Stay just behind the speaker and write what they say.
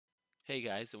Hey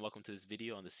guys, and welcome to this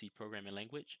video on the C programming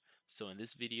language. So in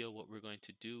this video, what we're going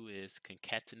to do is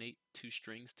concatenate two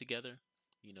strings together,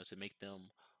 to make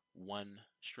them one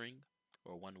string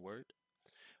or one word.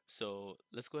 So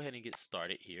let's go ahead and get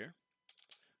started here.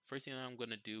 First thing I'm going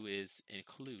to do is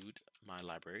include my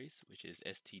libraries, which is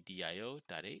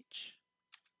stdio.h.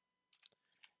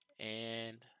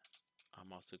 And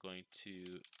I'm also going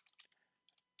to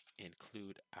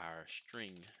include our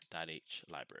string.h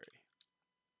library.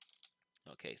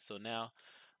 Okay, so now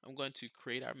I'm going to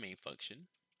create our main function.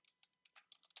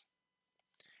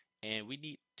 And we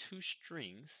need two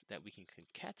strings that we can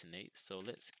concatenate. So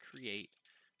let's create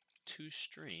two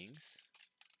strings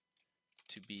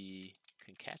to be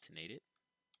concatenated.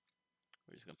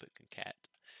 We're just going to put concat.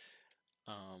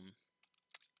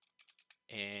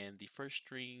 And the first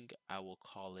string, I will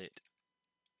call it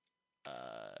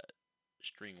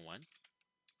string 1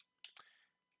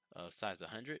 of size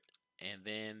 100. And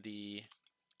then the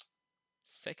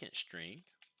second string,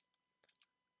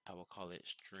 I will call it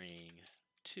string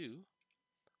 2,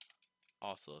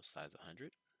 also of size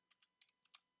 100.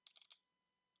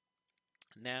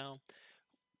 Now,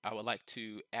 I would like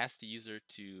to ask the user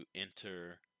to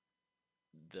enter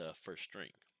the first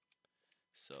string.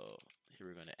 So here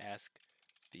we're going to ask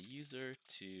the user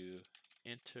to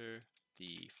enter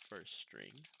the first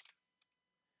string.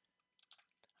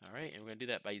 All right, and we're going to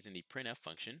do that by using the printf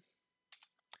function.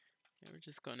 And we're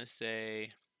just going to say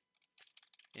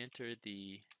enter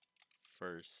the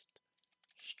first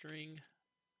string.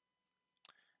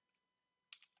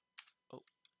 Oh,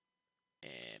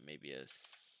 and maybe a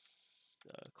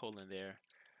colon there.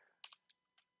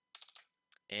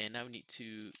 And now we need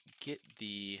to get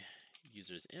the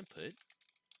user's input.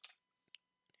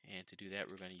 And to do that,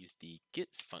 we're going to use the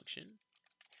gets function.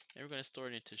 And we're going to store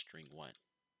it into string 1.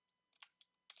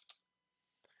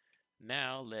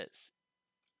 Now let's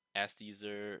ask the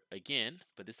user again,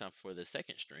 but this time for the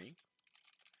second string.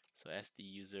 So ask the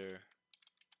user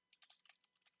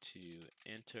to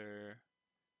enter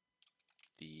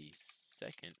the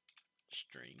second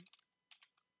string.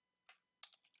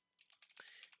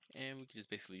 And we can just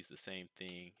basically use the same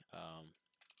thing.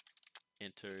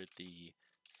 Enter the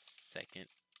second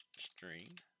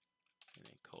string and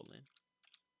then colon.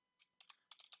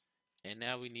 And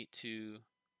now we need to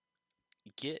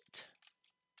get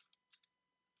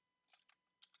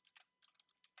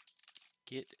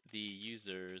the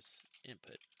user's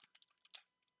input.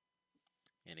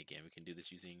 And again, we can do this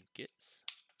using gets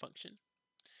function.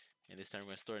 And this time we're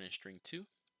going to store it in string 2.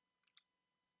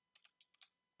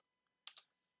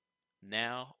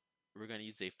 Now we're going to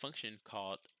use a function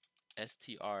called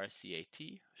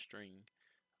strcat, string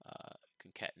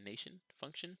concatenation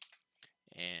function.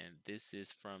 And this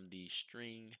is from the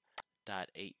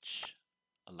string.h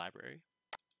library.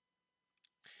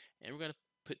 And we're going to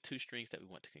put two strings that we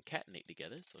want to concatenate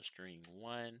together. So string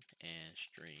 1 and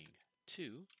string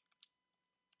 2.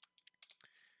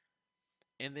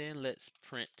 And then let's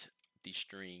print the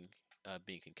string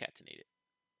being concatenated.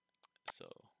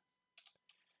 So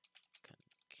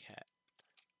concat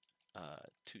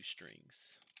two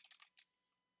strings.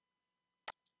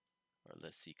 Or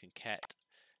let's see, concat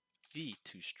the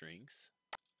two strings.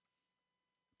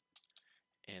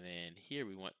 And then here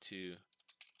we want to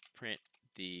print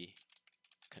the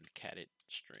concatenated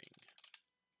string.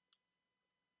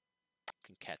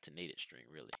 Concatenated string,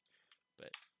 really.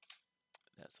 But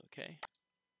that's okay.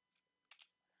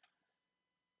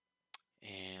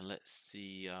 And let's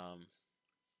see.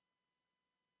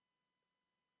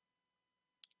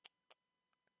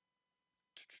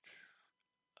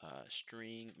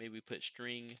 String, maybe we put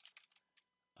string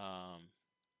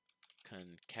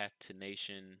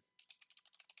concatenation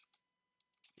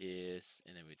is,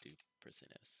 and then we do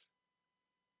 %s.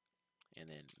 And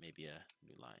then maybe a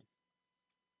new line.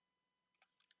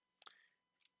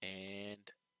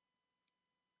 And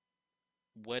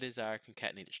what is our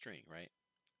concatenated string, right?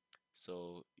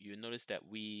 So you notice that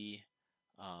we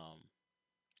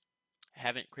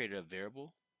haven't created a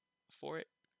variable for it.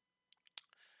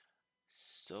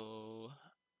 So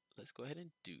let's go ahead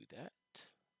and do that.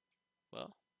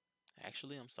 Well,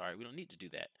 actually, I'm sorry, we don't need to do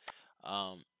that.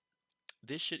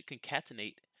 This should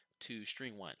concatenate to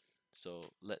string 1.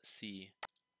 So let's see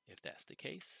if that's the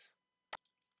case.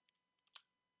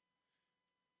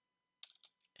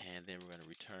 And then we're going to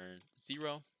return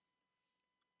 0.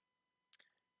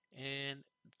 And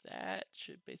that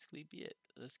should basically be it.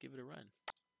 Let's give it a run.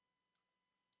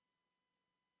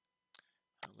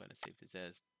 I'm going to save this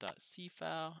as .c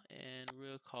file, and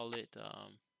we'll call it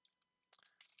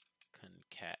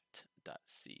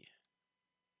concat.c.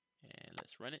 And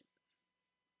let's run it.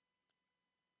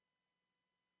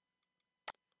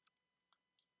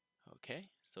 Okay,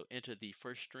 so enter the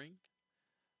first string.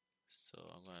 So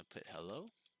I'm going to put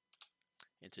hello.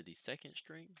 Enter the second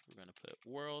string. We're going to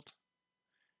put world.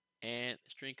 And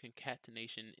string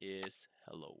concatenation is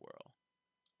hello world.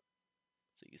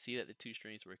 So you can see that the two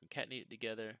strings were concatenated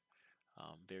together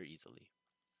very easily.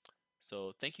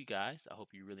 So thank you guys. I hope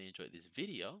you really enjoyed this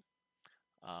video.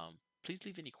 Please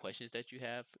leave any questions that you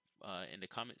have in the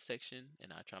comment section,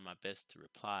 and I'll try my best to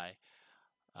reply.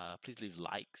 Please leave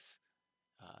likes.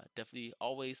 Definitely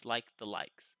always like the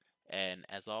likes. And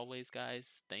as always,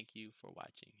 guys, thank you for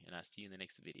watching, and I'll see you in the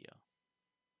next video.